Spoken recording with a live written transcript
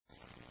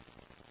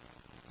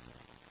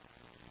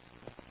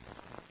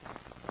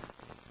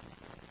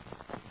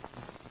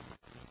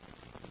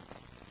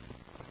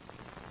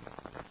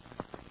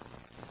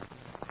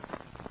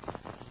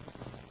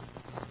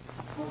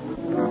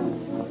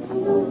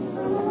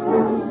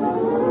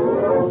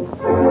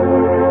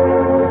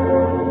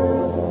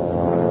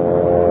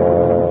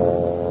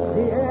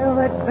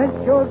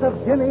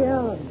Jimmy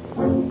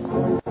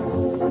Allen.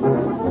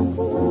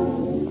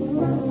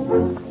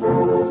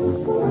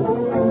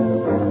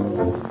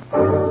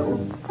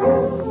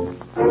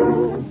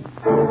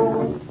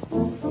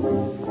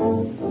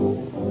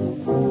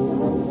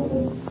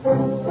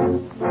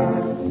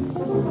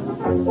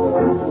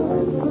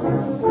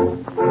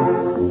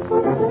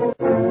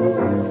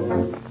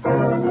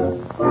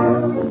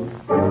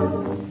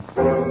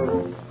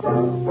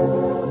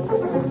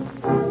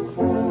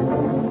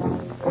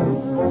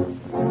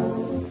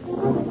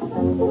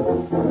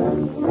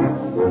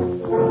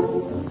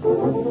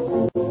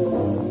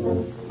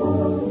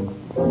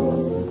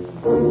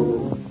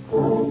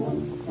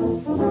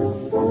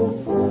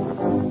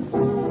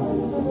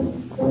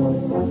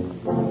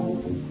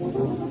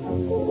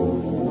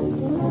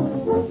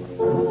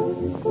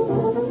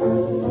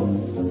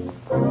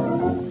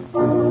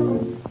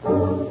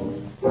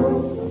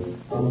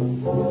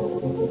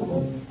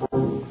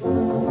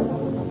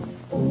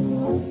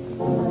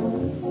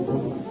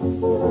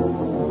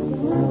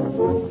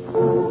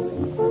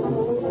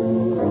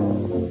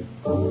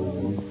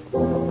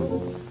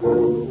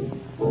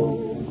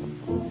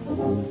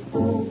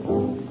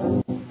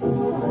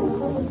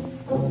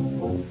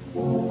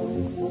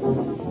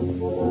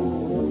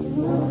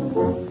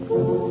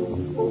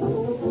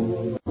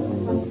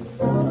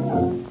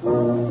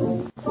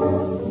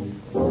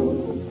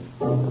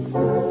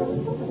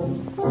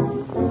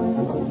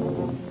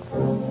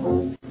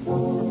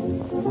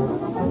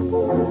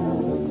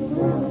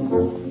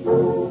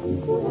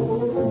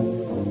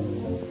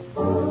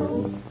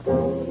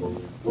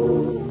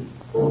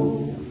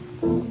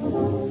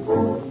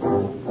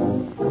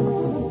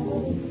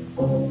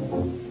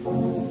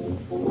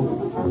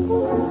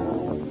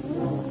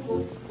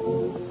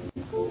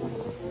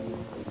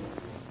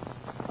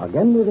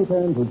 Again we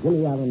return to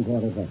Jimmy Allen's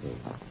adventures.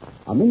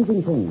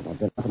 Amazing things have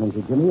been happening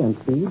to Jimmy and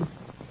Speed,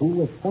 who,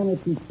 with Spanner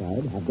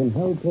Cheapside, have been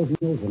held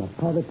prisoners in a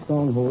pirate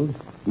stronghold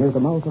near the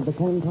mouth of the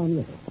Canton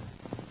River.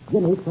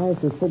 Jimmy tries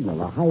to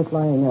signal a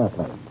high-flying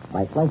airplane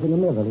by flashing a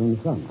mirror in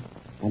the sun,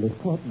 and is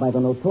caught by the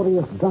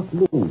notorious Jock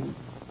Loon,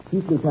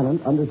 Chief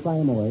Lieutenant under Cy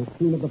Moore,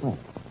 King of the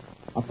Pirates.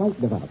 A fight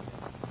develops,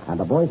 and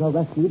the boys are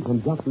rescued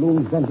from Jock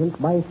Loon's vengeance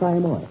by Cy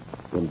Moore,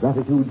 in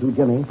gratitude to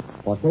Jimmy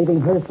for saving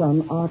her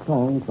son, Ah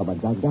Tong, from a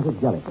gigantic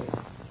jellyfish.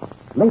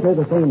 Later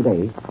the same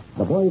day,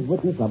 the boys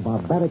witness a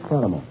barbaric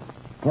ceremony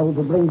held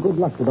to bring good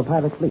luck to the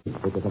pirate fleet,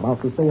 which is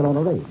about to sail on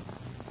a raid.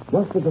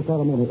 Just as the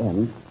ceremony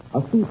ends,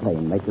 a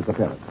seaplane makes its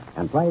appearance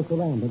and tries to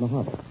land in the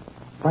harbor.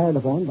 Fired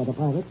upon by the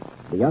pirates,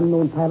 the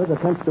unknown pilot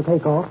attempts to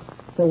take off,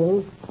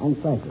 fails,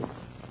 and crashes.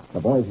 The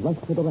boys rush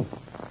to the wreck.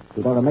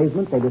 To their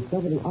amazement, they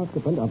discover the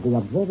occupant of the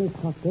observer's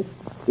cockpit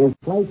is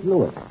Flash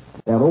Lewis,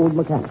 their old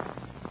mechanic.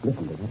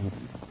 Listen to what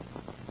happens.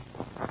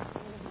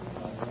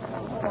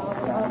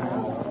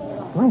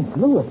 Flash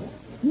Lewis,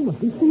 you must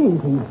be seeing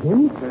things,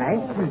 Jim.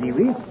 Flash,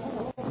 Lewis?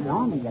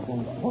 Blimey, that's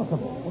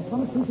impossible. What's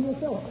going to see for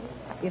yourself?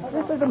 If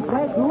this isn't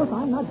Flash Lewis,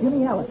 I'm not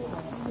Jimmy Allen.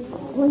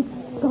 Great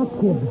Scott,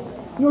 kid.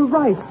 You're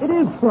right. It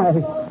is Flash.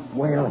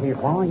 Well, if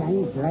I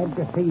ain't glad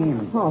to see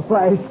him. Oh,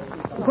 Flash.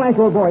 Flash,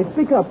 old boy,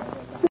 speak up.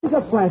 Speak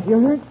up, Flash. You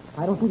hurt?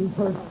 I don't think he's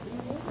hurt.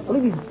 I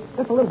believe he's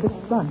just a little bit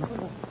stunned.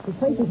 His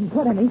face isn't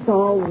cut any.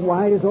 So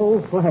wide as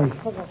old Flash.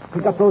 He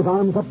got those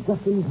arms up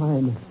just in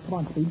time. Come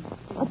on, Steve.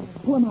 Let's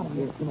pull him out of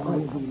here.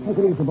 Take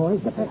it easy, boys.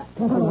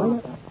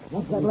 Careful,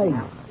 Watch that leg.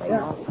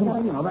 Yeah, Come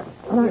on. you know that.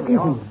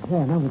 Easy.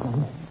 There, now we got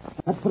him.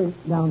 Let's put him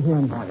down here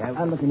and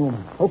I'll look him over.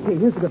 Okay,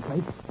 here's a good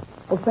place.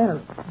 Oh, Spanner,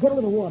 get a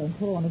little water and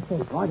pour on his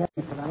face. Right,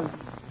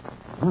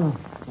 Well,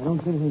 I don't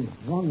think anything's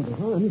wrong with his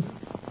arms.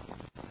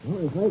 Well,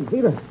 his legs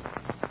either.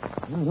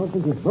 I don't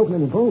think he's broken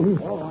any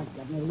bones. All right,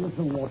 get me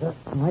some water.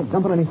 All right,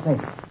 dump it on his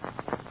face.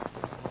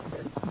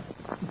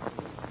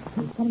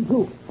 He's coming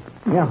through.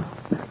 Yeah,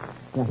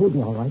 he'll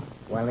be all right.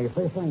 Well, if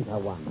this ain't the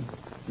one.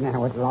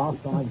 Now, at last,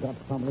 I've got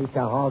somebody to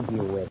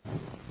argue with.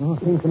 Well,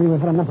 it seems to me we've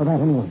had enough of that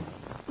anyway.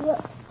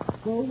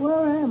 Well,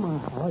 where am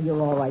I? Oh, you're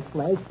all right,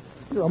 Flash.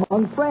 You're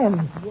among friends.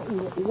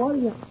 What are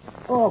you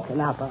talking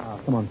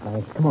about? Come on,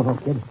 Flash. Come on,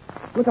 old kid.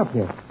 Look up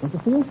here. Don't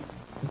you see it?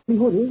 See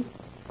who it is?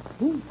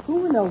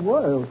 Who in the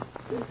world?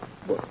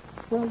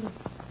 Well,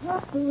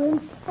 Russell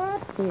and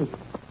Patrick.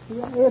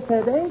 If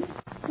it ain't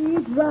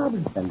Steve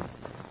Robinson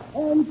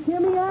and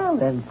Jimmy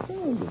Allen.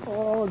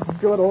 Oh,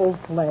 good old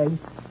Flash.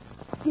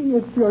 Gee,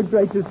 it's sure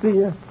great to see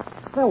you.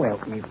 So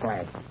help me,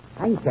 Flash.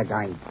 Ain't you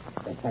going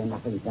to say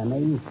nothing to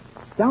me?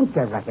 Don't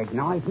you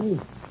recognize me?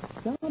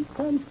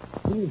 Sometimes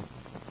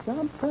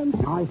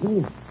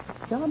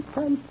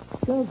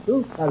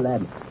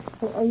Jerusalem.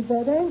 If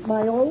it ain't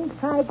my old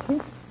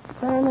sidekick,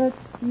 Spanner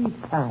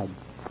Cheapside.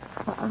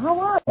 How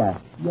are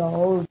you, you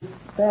old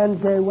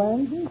Sanjay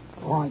Wandy?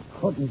 I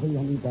couldn't be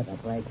any better,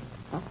 Flash.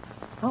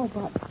 How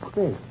about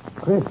Chris?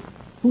 Chris?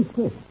 Who's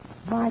Chris?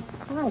 My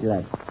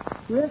pilot,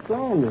 Chris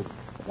Landis.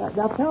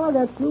 The fellow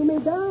that flew me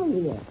down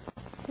here.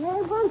 Hey,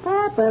 what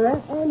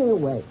happened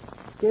anyway?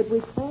 Did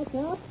we catch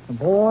up?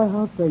 Boy,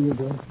 I'll say you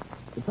did.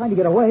 You tried to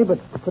get away, but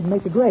you couldn't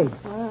make the grade.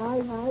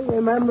 I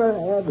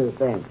remember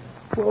everything.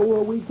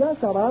 Well, we just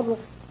about...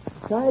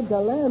 tried to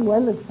land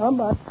when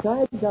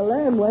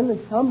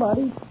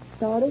somebody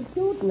started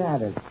shooting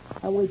at us.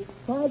 And we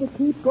tried to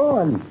keep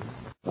going.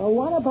 Well,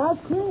 what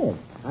about Chris?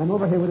 I'm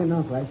over here with him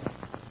now, Flash.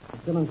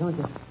 Still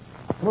unconscious.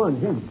 Come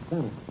on, Jim.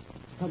 Stand up.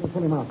 Help me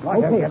pull him out.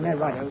 Right, okay.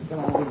 Right. Come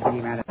on, we'll get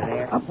him out of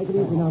there. Take it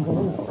easy now, Jim.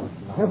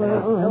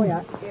 Careful. Here we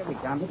are. Here we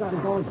come.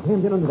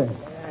 Jim, get under there.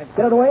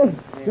 Get out of the way.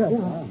 Sure.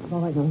 Yeah. It's all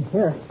right now.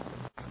 Here.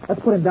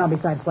 Let's put him down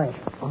beside Flash.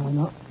 Oh,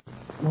 no.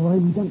 No,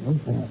 I'm gently.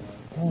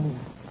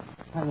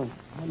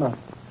 I'm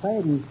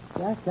afraid he's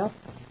jacked up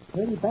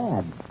pretty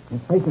bad.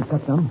 His face is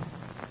cut some.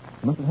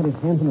 He must have had his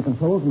hands on the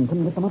controls and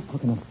couldn't get them up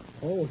quick enough.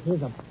 Oh,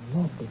 here's a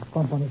nasty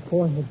bump on his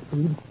forehead,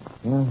 Speed.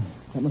 Yeah,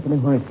 that must have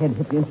been where his head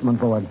hit the instrument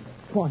board.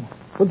 Come on.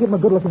 We'll give him a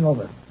good looking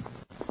over.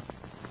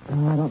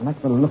 I don't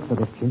like the looks of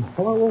this, Jim.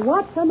 Well,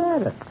 what's the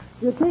matter?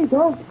 You see,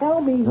 don't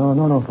tell me.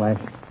 No, Flash.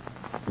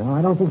 No,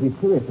 I don't think he's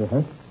seriously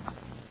hurt.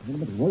 I'm a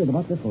little bit worried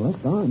about this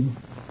left arm.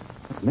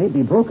 It may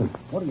be broken.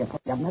 What do you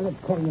think, Governor?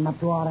 Let's carry him up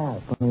to our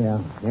house. Oh,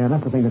 yeah,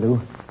 that's the thing to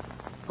do.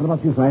 What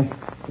about you, Flash?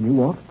 Can you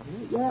walk?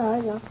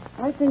 Yeah,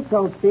 I think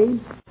so,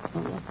 Steve.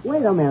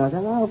 Wait a minute,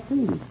 and I'll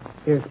see.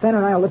 Here, Spanner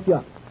and I'll lift you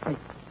up.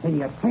 Hey,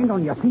 you stand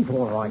on your feet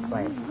all right,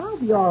 Flash. I'll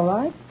be all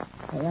right.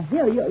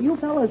 Here, you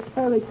fellas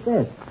carry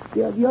this.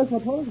 You're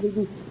supposed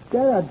to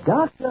get a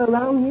doctor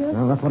around here?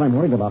 Well, that's what I'm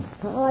worried about.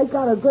 I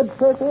got a good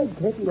first aid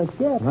kit in the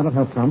ship. That'll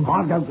help some.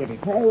 I'll go get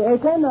it. Hey,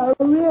 it's in the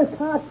rear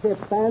cockpit,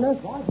 Spanner.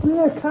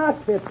 Rear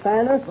cockpit,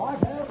 Spanner.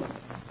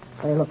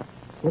 Hey, look.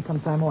 Here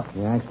comes Simon.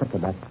 Yeah, I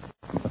expected that.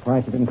 I'm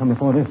surprised he didn't come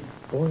before this.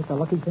 Boy, it's a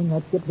lucky thing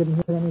that ship didn't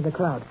hit any of the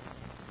crowd.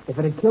 If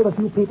it had killed a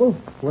few people,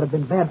 it would have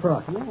been bad for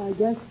us. Yeah, I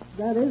guess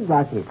that is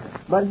lucky.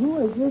 But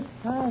who is this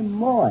Time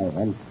Moy?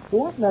 And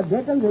what in the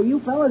dickens are you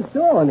fellas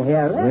doing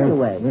here,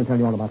 anyway? We'll tell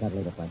you all about that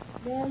later, Flash.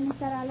 Well,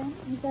 Mr. Allen,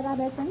 Mr.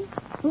 Robertson,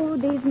 who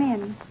these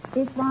men?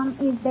 This one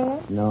is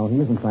dead? No, he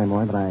isn't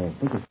Simoy, but I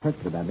think he's hurt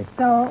pretty badly.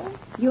 So,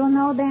 you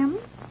know them?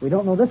 We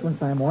don't know this one,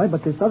 Simon,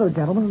 but this other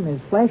gentleman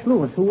is Flash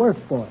Lewis, who works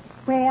for us.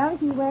 Well,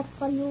 he works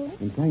for you.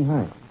 In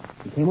Shanghai.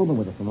 He came over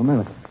with us from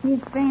America.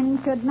 His friend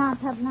should not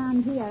have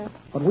landed here.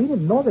 But we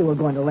didn't know they were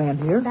going to land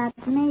here. That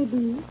may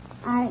be.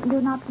 I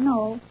do not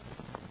know.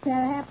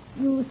 Perhaps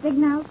you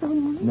signaled to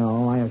him?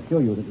 No, I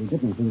assure you that we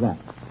didn't do that.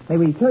 May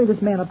we carry this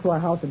man up to our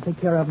house and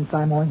take care of him,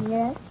 Simon?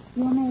 Yes,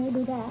 you may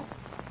do that.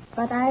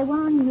 But I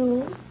warn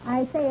you,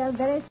 I sail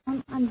very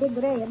soon on big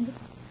raid.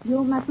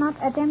 You must not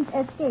attempt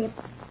escape.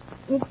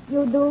 If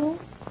you do,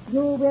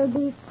 you will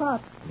be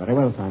caught. Very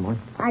well, Simoy.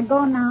 I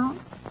go now.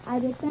 I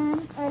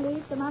return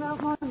early tomorrow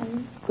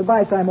morning.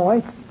 Goodbye,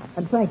 Simon,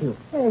 and thank you.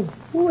 Hey,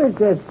 who is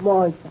this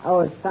boy,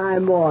 our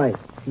Time Moy?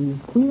 She's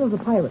Queen of the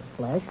Pirates,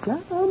 Flash.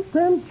 I'm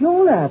Prince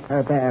Jonas,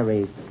 her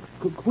berries.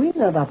 Queen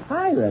of the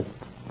Pirates?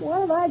 What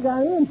have I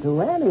got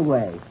into,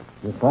 anyway?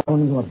 You've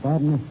fallen into a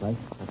bad mess, Flash.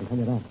 I can tell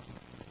you that.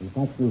 In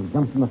fact, you've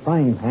jumped from the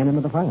frying pan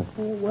into the fire.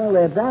 Well,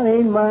 if that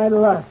ain't my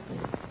luck.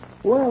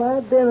 Well,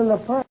 I've been in the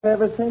fire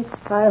ever since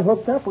I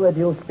hooked up with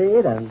you,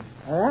 Speed, and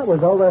that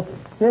was over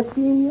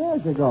 15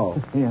 years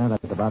ago. Yeah,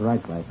 that's about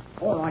right, Flash.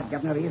 All right,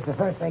 Governor, here's the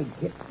first aid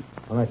kit.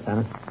 All right,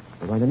 Spanner.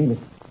 We're going to need it.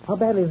 How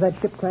badly is that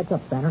ship cracked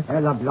up, Spanner?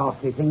 The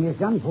blasted thing is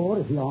done for,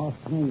 if you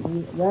ask me.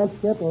 That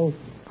ship will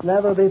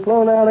never be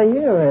flown out of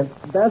here,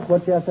 if that's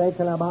what you're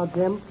thinking about,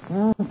 Jim.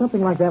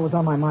 Something like that was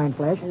on my mind,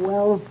 Flash.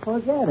 Well,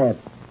 forget it.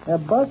 The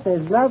bus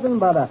is nothing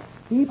but a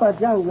heap of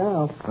junk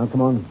now. Now,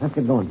 come on. Let's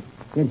get going.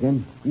 Here,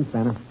 Jim. You,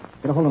 Spanner.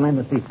 Get a hold of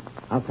Land's seat.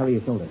 I'll carry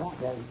your shoulder.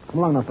 Come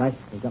along now, Flash.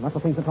 We've got lots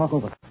of things to talk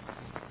over.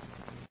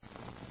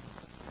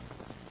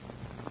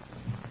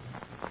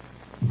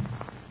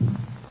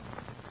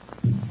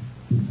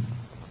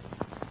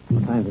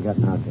 What time's it got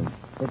now, Jim?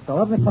 It's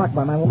 11 o'clock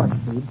by my watch,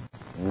 Speed.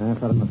 Yeah, I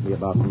thought it must be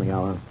about on the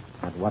hour.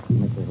 That watch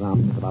Mrs.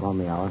 Round is about on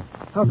the hour.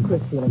 How's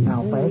Chris feeling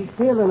now, Flash? He's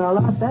feeling a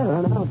lot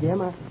better now,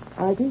 Jim.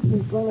 I think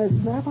he's going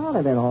to snap out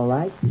of it all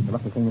right. The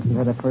lucky thing is you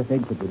had that first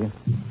aid kit with you.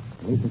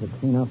 At least you could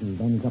clean out and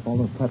bandage up all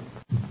those cuts.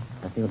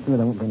 I feel sure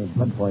there won't be any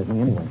blood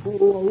poisoning anyway.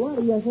 Well, what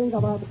do you think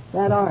about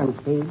that arm,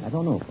 Steve? I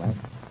don't know, Flash.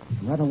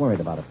 I'm rather worried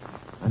about it.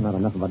 I'm not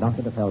enough of a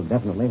doctor to tell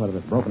definitely whether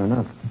it's broken or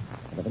not.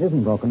 But if it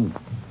isn't broken,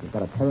 you've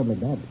got a terribly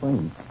bad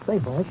sprain. Say,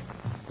 Flash,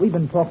 we've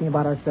been talking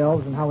about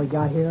ourselves and how we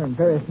got here and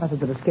various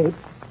methods of escape.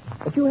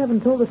 But you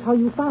haven't told us how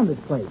you found this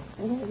place.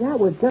 That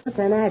was just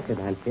an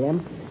accident,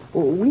 Jim.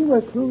 We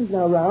were cruising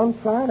around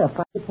trying to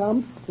find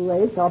some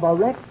place of a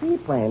wrecked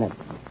seaplane and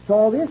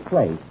saw this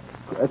place.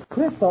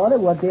 Chris thought it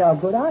would be a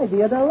good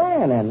idea to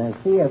land in and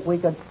see if we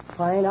could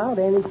find out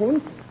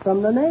anything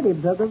from the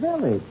natives of the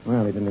village.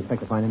 Well, he didn't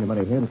expect to find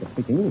anybody here that could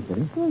speak English, did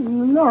he?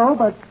 No,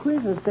 but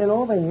Chris has been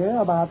over here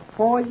about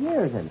 4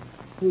 years, and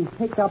he's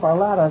picked up a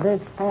lot of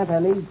this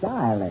Cantonese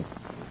dialect.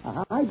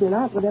 I've been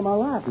out with him a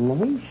lot,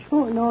 and he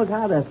sure knows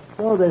how to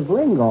throw this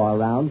lingo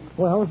around.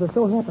 Well, as it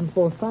so happens,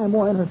 both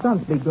Simon and her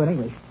son speak good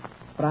English.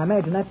 But I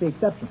imagine that's the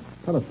exception.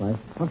 Tell us, Flash,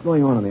 what's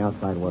going on in the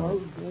outside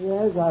world?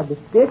 Well, there's a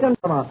dickens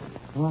of a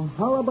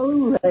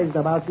hullabaloo raised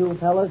about you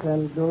fellas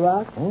and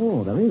Duroc.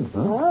 Oh, there is,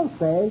 huh? I'll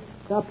say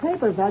the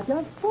papers are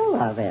just full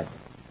of it.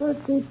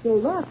 First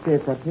Duroc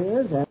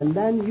disappears, and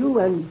then you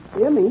and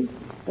Jimmy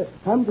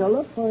Come to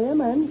look for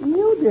him, and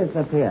you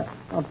disappear.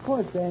 Of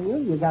course, Daniel,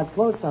 you got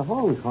close to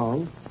Hong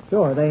Kong.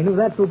 Sure, they knew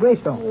that through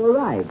Greystone.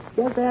 Right.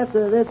 Just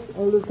after this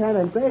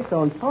Lieutenant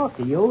Greystone talked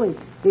to you,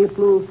 he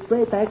flew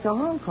straight back to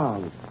Hong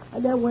Kong.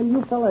 And then when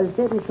you fellas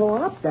didn't show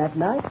up that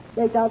night,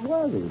 they got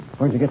worried.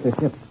 Where'd you get this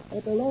ship?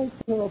 It belongs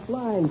to a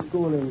flying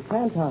school in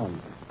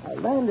Canton.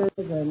 Lander's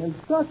an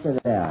instructor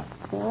there.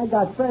 I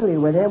got friendly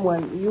with him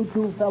when you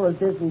two fellas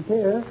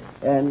disappeared,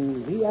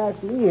 and he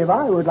asked me if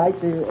I would like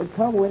to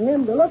come with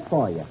him to look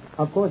for you.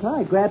 Of course,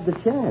 I grabbed the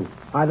chance.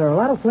 Are there a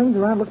lot of planes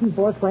around looking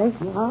for us, Clay?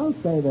 I'll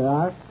say there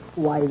are.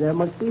 Why, there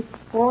must be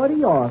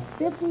 40 or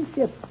 50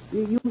 ships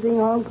using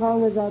Hong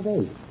Kong as our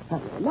base.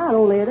 Not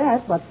only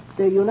that, but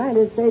the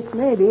United States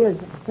Navy is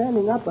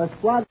sending up a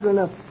squadron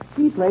of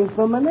seaplanes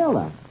from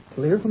Manila.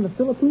 Clear from the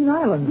Philippine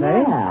Islands,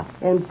 eh? Yeah,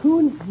 and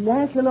 2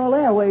 National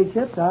Airways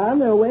ships are on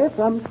their way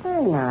from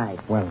Shanghai.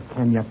 Well,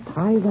 can you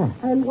tie that?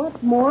 And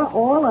what's more,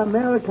 all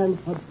American,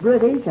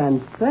 British,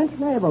 and French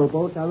naval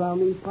boats around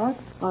these parts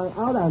are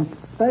out on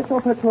special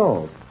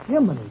patrol.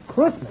 Jiminy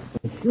Christmas.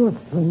 It's sure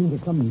strange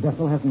that some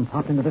vessel hasn't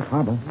popped into this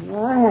harbor.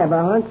 I have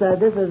a hunch that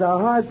this is a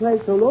hard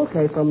place to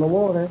locate from the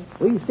water.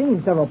 We've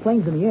seen several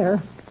planes in the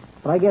air,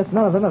 but I guess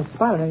none of them have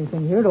spotted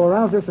anything here to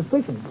arouse their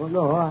suspicions. Well,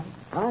 no,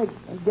 I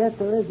guess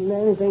there isn't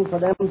anything for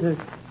them to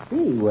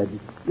see with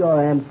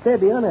your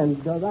amphibian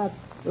and that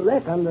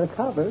wreck under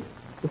cover.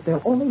 If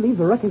they'll only leave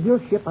the wreck of your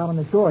ship out on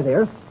the shore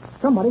there,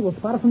 somebody will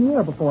spot us from the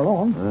air before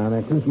long.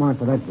 They're too smart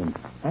for that, Jim.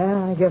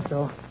 I guess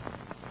so.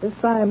 This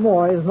Simon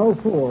Moore is no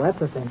fool, that's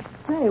the thing.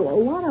 Hey,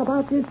 well, what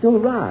about this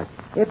Duroc?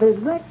 If his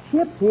wrecked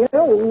ship's here,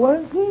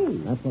 where's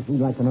he? That's what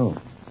we'd like to know.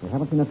 We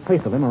haven't seen a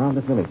trace of him around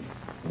this village.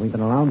 We've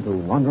been allowed to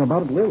wander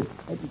about at will.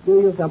 Do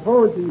you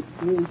suppose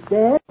he's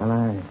dead? Well,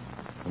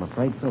 I'm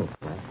afraid so.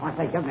 I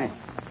say, Governor,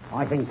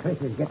 I think Chris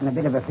is getting a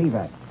bit of a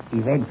fever.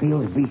 His head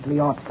feels beastly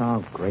hot.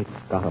 Oh, great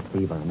Scott, a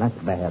fever, and that's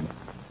bad.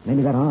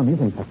 Maybe that arm is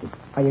infected.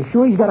 Are you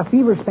sure he's got a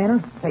fever,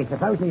 Spanner? Say,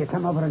 supposing you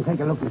come over and take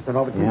a look, Mr.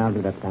 Robertson. Yeah, I'll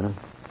do that, Spanner.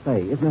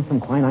 Say, isn't there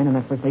some quinine in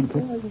that first aid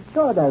kit?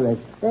 Sure there is.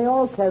 They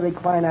all carry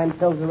quinine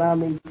pills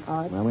around these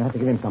parts. Well, we'll have to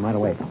give him some right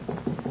away.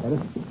 That is.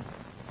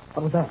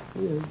 What was that?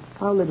 It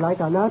sounded like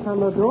a knock on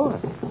the door.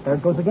 There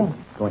it goes again.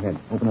 Go ahead.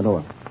 Open the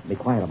door. Be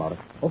quiet about it.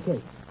 Okay.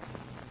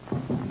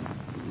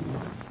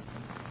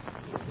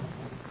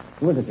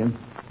 Who is it, Jim?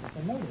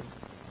 The native.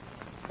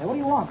 Hey, what do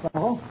you want,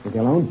 fellow? Is he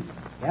alone?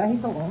 Yeah,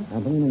 he's alone.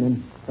 I'll bring him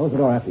in. Close the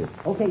door after you.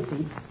 Okay,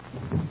 Steve.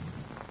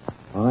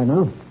 All right,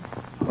 now.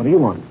 What do you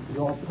want?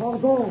 Your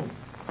cargo.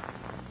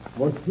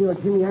 Monsieur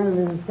Jimmy Allen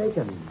is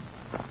mistaken.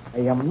 I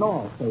am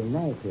not a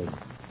native.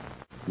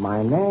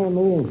 My name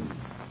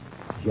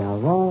is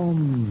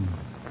Jerome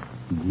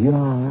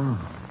Duroc.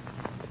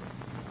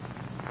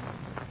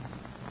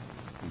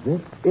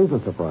 This is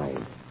a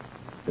surprise.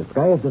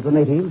 Disguised as a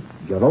native,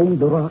 Jerome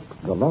Duroc,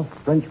 the lost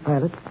French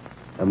pilot,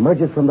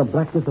 emerges from the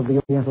blackness of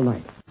the Oriental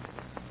night.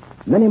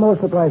 Many more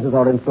surprises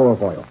are in store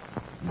for you.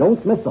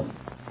 Don't miss them.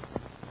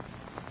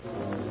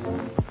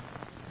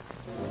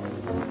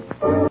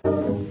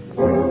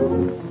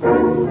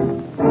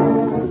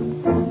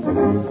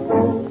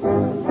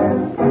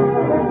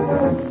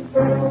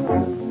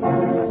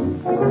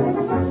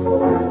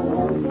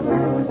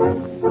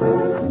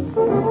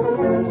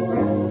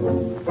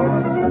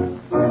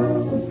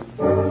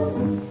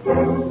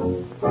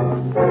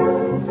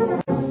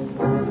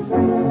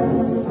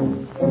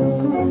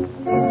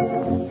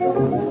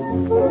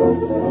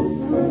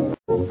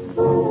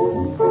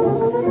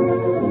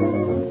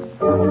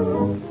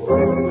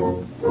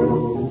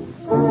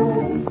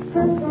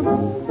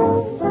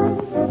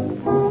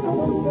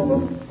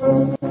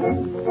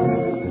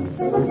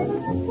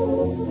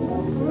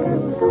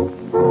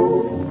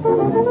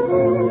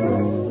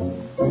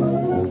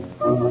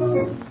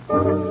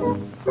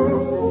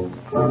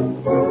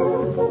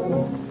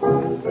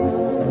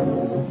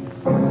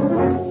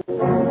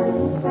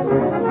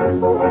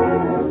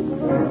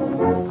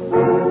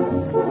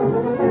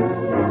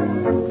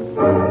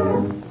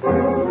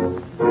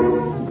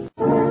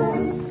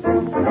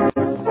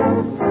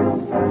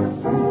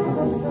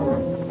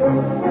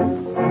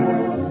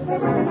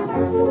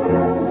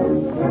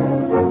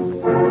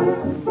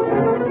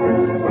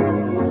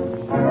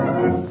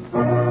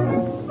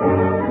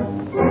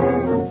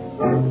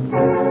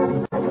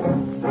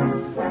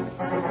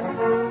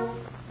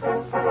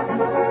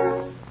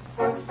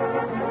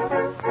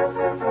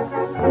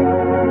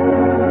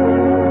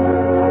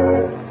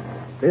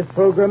 This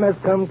program has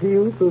come to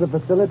you through the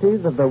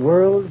facilities of the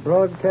World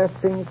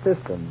Broadcasting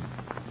System.